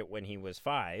watched it when he was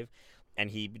 5. And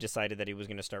he decided that he was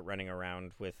going to start running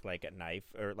around with like a knife,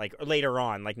 or like later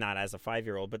on, like not as a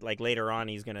 5-year-old, but like later on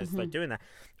he's going to start doing that.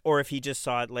 Or if he just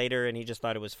saw it later and he just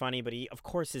thought it was funny, but he of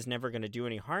course is never going to do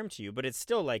any harm to you. But it's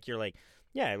still like you're like,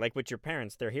 yeah, like with your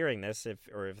parents, they're hearing this, if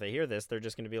they hear this, they're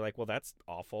just going to be like, well, that's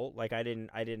awful. Like I didn't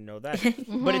know that.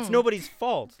 But it's nobody's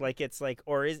fault. Like it's like,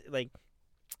 or is like,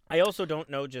 I also don't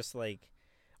know. Just like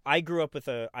I grew up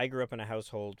in a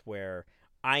household where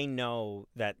I know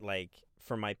that like.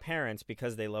 For my parents,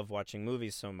 because they love watching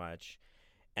movies so much,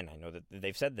 and I know that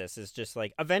they've said this, is just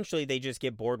like eventually they just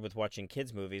get bored with watching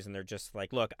kids movies, and they're just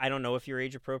like, look, I don't know if you're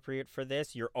age appropriate for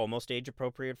this, you're almost age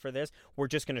appropriate for this, we're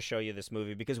just going to show you this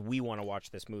movie because we want to watch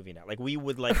this movie now, like we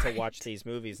would like to watch these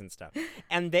movies and stuff.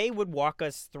 And they would walk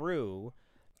us through.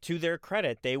 To their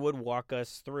credit, they would walk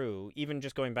us through, even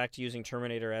just going back to using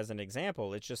Terminator as an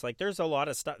example. It's just like there's a lot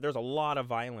of stuff. There's a lot of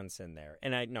violence in there.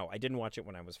 And I didn't watch it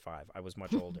when I was 5. I was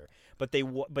much older. But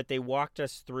they walked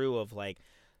us through of like,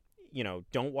 you know,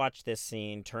 don't watch this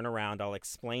scene. Turn around. I'll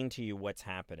explain to you what's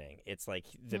happening. It's like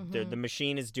the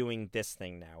machine is doing this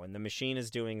thing now, and the machine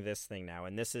is doing this thing now,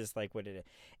 and this is like what it is.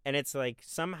 And it's like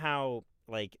somehow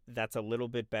like that's a little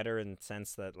bit better in the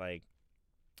sense that like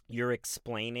you're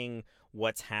explaining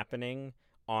what's happening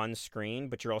on screen,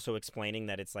 but you're also explaining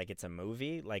that it's like it's a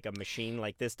movie, like a machine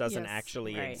like this doesn't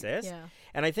actually exist. Yeah.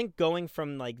 And I think going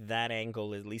from like that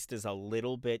angle at least is a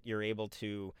little bit, you're able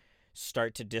to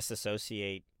start to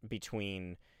disassociate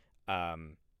between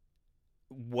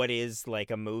what is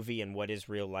like a movie and what is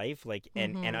real life, like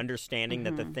and understanding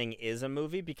that the thing is a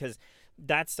movie, because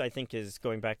that's, I think, is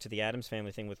going back to the Addams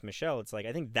Family thing with Michelle. It's like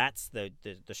I think that's the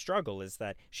struggle, is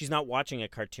that she's not watching a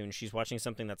cartoon, she's watching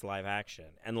something that's live action,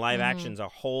 and live action's a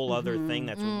whole other thing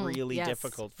that's really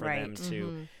difficult for them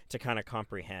to kind of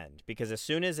comprehend, because as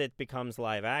soon as it becomes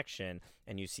live action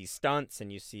and you see stunts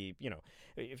and you see, you know,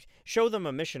 show them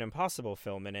a Mission Impossible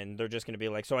film and they're just going to be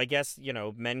like, so I guess, you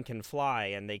know, men can fly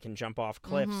and they can jump off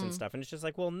cliffs and stuff, and it's just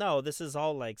like, well, no, this is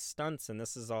all like stunts and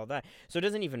this is all that, so it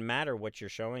doesn't even matter what you're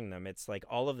showing them. It's like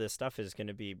all of this stuff is going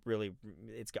to be really,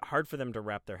 it's hard for them to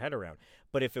wrap their head around.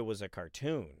 But if it was a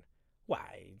cartoon,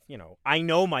 why, you know, I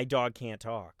know my dog can't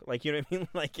talk. Like, you know what I mean?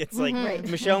 Like, it's like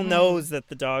Michelle knows that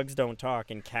the dogs don't talk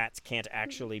and cats can't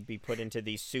actually be put into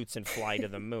these suits and fly to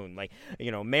the moon. Like,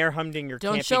 you know, Mayor Humdinger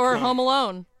Don't can't show her Home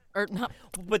Alone. Or not.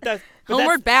 But that's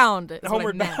Homeward Bound. Is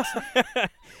Homeward what I meant. Bound.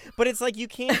 But it's like you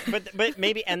can't. But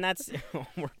maybe, and that's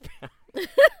Homeward Bound.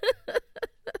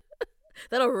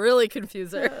 That'll really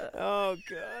confuse her. Oh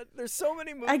God, there's so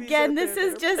many movies. Again, out this there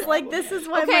is that are just like, this is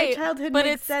why my childhood but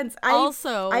makes it's sense.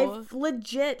 also- I've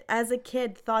legit, as a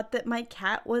kid, thought that my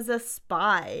cat was a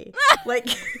spy. Like,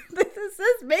 this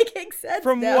is making sense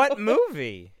from now. what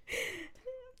movie?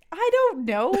 I don't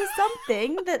know,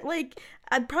 something that like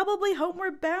probably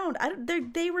Homeward Bound.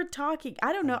 They were talking.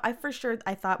 I don't know. I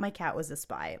thought my cat was a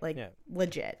spy. Like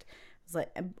legit. It's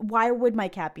like, why would my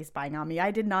cat be spying on me?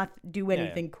 I did not do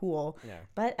anything cool. Yeah.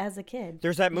 But as a kid,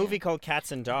 there's that movie called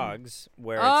Cats and Dogs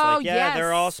where it's Oh, like, yes.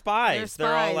 they're all spies. They're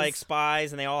They're all spies. like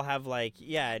spies, and they all have like,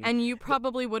 And you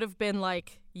probably would have been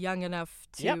like young enough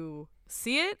to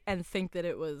see it and think that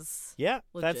it was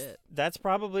legit. That's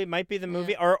probably might be the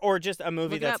movie, or just a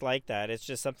movie that's like that. It's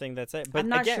just something that's it. But I'm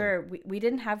not again, sure. We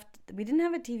didn't have a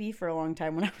TV for a long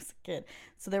time when I was a kid,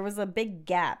 so there was a big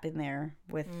gap in there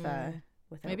with.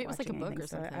 Maybe it was like a book or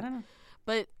something. So I don't know.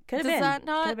 But Could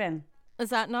have been. Is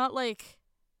that not like,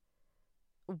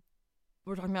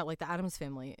 we're talking about like the Addams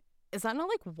Family? Is that not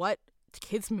like what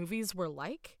kids' movies were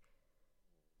like.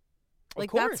 Of Like,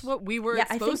 course. that's what we were Yeah,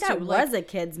 I exposed think that to. was a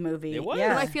kid's movie. It was.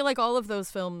 Yeah. But I feel like all of those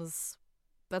films,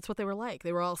 that's what they were like.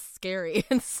 They were all scary,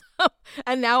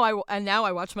 and now I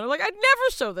watch them. And I'm like, I'd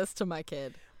never show this to my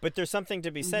kid. But there's something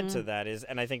to be said to that is,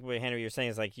 and I think what Hannah, you're saying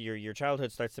is like your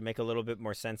childhood starts to make a little bit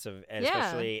more sense of,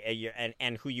 especially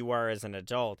and who you are as an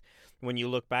adult. When you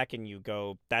look back and you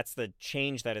go, that's the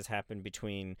change that has happened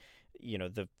between,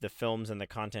 the films and the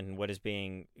content and what is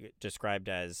being described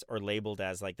as or labeled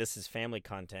as like this is family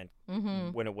content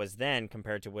when it was then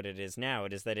compared to what it is now.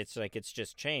 It is that it's like it's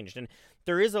just changed, and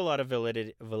there is a lot of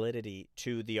validity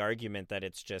to the argument that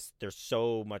it's just there's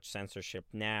so much censorship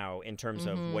now in terms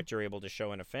of what you're able to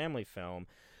show in a family film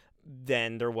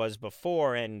than there was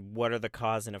before, and what are the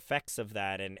cause and effects of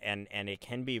that, and it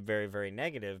can be very, very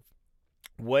negative.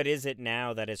 What is it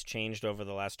now that has changed over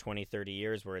the last 20, 30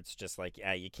 years where it's just like,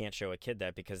 you can't show a kid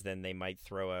that because then they might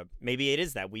maybe it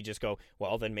is that we just go,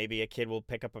 well, then maybe a kid will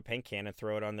pick up a paint can and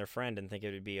throw it on their friend and think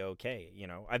it would be okay.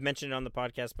 I've mentioned it on the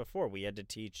podcast before. We had to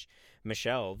teach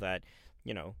Michelle that,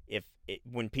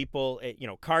 when people,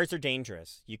 cars are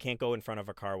dangerous. You can't go in front of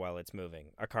a car while it's moving.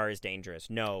 A car is dangerous.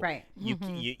 No, Right.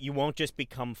 You won't just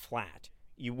become flat.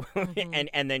 You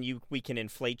and then we can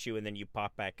inflate you and then you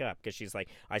pop back up because she's like,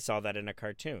 I saw that in a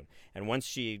cartoon. And once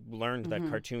she learned that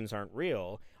cartoons aren't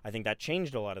real, I think that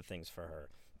changed a lot of things for her.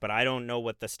 But I don't know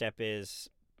what the step is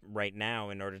right now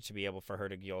in order to be able for her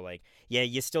to go like, yeah,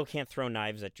 you still can't throw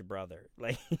knives at your brother.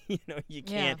 Like, you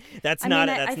can't. That's not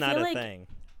a thing.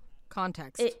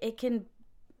 Context. It can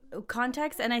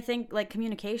context, and I think like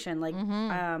communication. Like,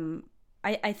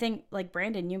 I think like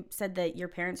Brandon, you said that your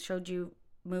parents showed you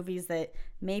movies that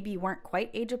maybe weren't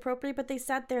quite age appropriate, but they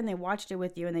sat there and they watched it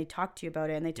with you and they talked to you about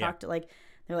it, and they talked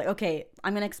they're like, okay,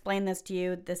 I'm going to explain this to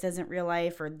you. This isn't real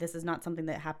life, or this is not something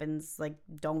that happens. Like,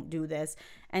 don't do this.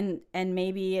 And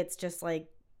maybe it's just like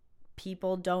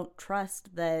people don't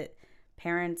trust that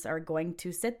parents are going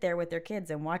to sit there with their kids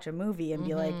and watch a movie and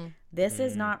be like, this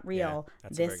is not real. Yeah,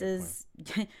 this is,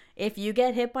 if you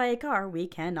get hit by a car, we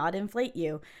cannot inflate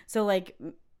you. So like,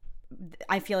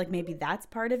 I feel like maybe that's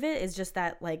part of it, is just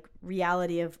that like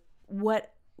reality of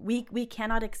what we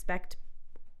cannot expect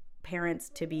parents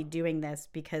to be doing this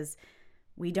because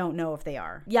we don't know if they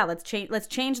are. Yeah, let's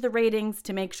change the ratings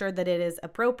to make sure that it is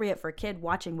appropriate for a kid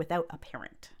watching without a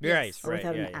parent. Right, or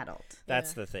without an yeah. adult.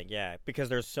 That's the thing, yeah, because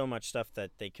there's so much stuff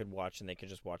that they could watch and they could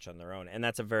just watch on their own, and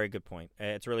that's a very good point.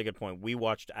 It's a really good point. We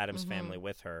watched Addams Family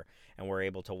with her, and we're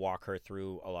able to walk her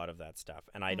through a lot of that stuff.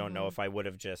 And I don't know if I would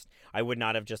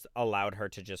not have just allowed her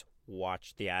to just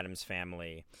watch the Addams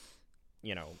Family,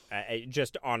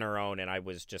 just on her own, and I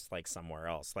was just like somewhere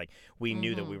else. Like we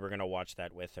knew that we were gonna watch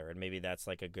that with her, and maybe that's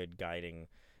like a good guiding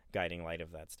light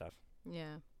of that stuff.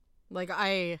 Yeah, like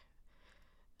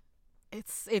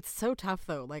it's so tough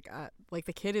though. Like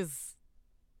the kid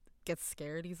gets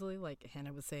scared easily, like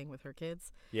Hannah was saying with her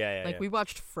kids. Yeah. We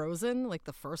watched Frozen, like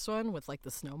the first one with like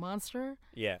the snow monster.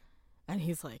 Yeah. And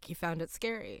he's like, he found it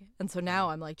scary, and so now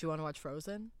I'm like, do you want to watch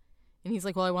Frozen? And he's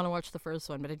like, well, I want to watch the first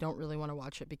one, but I don't really want to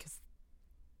watch it because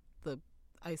the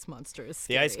ice monster is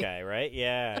scary. The ice guy, right?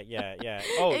 Yeah.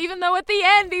 Oh, even though at the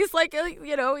end he's like,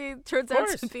 he turns out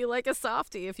to be like a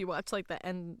softie if you watch like the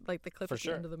end, like the clip For at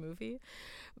sure. the end of the movie.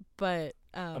 But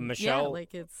Michelle, yeah,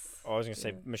 like it's. I was gonna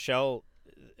say Michelle.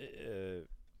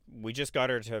 We just got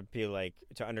her to be like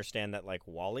to understand that like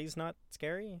Wally's not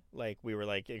scary. Like we were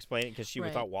like explaining because she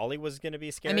Right. thought Wally was gonna be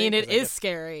scary. I mean, it 'cause is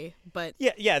scary, but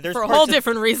Yeah. There's for a parts whole of-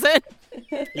 different reason.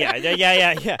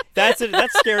 Yeah. That's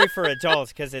scary for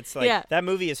adults because it's like Yeah. that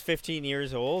movie is 15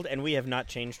 years old and we have not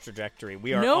changed trajectory.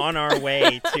 We are Nope. on our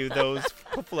way to those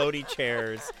floaty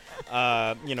chairs,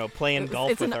 playing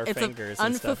golf with our fingers It's an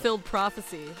and stuff. unfulfilled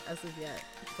prophecy as of yet.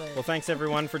 But Well, thanks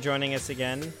everyone for joining us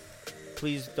again.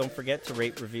 Please don't forget to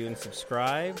rate, review, and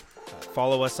subscribe.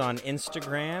 Follow us on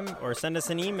Instagram or send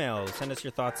us an email. Send us your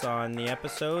thoughts on the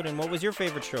episode and what was your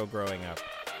favorite show growing up.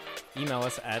 Email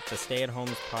us at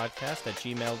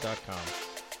thestayathomespodcast@gmail.com.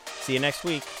 See you next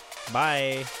week.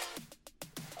 Bye.